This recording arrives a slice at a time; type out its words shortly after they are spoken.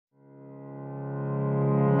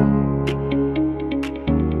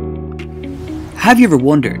Have you ever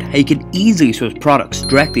wondered how you can easily source products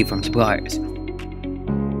directly from suppliers?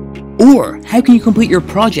 Or how can you complete your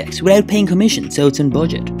projects without paying commission so it's in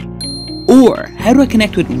budget? Or how do I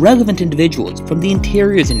connect with relevant individuals from the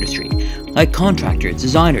interiors industry, like contractors,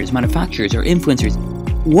 designers, manufacturers, or influencers?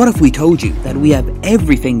 What if we told you that we have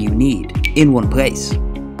everything you need in one place?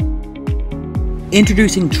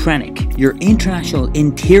 Introducing Treniq, your international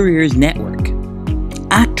interiors network.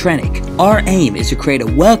 At Treniq, our aim is to create a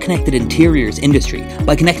well-connected interiors industry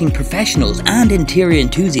by connecting professionals and interior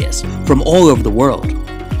enthusiasts from all over the world.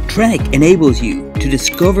 Treniq enables you to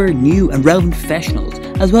discover new and relevant professionals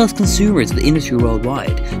as well as consumers of the industry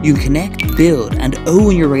worldwide. You can connect, build and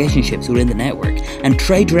own your relationships within the network and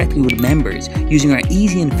trade directly with members using our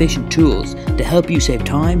easy and efficient tools to help you save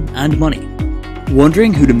time and money.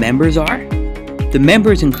 Wondering who the members are? The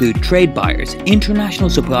members include trade buyers, international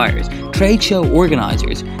suppliers, trade show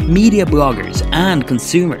organizers, media bloggers, and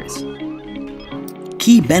consumers.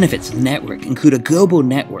 Key benefits of the network include a global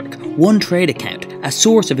network, one trade account, a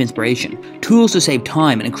source of inspiration, tools to save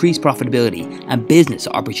time and increase profitability, and business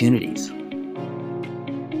opportunities.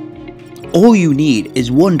 All you need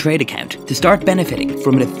is one trade account to start benefiting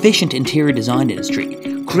from an efficient interior design industry.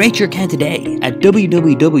 Create your account today at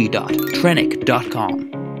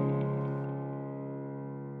www.treniq.com.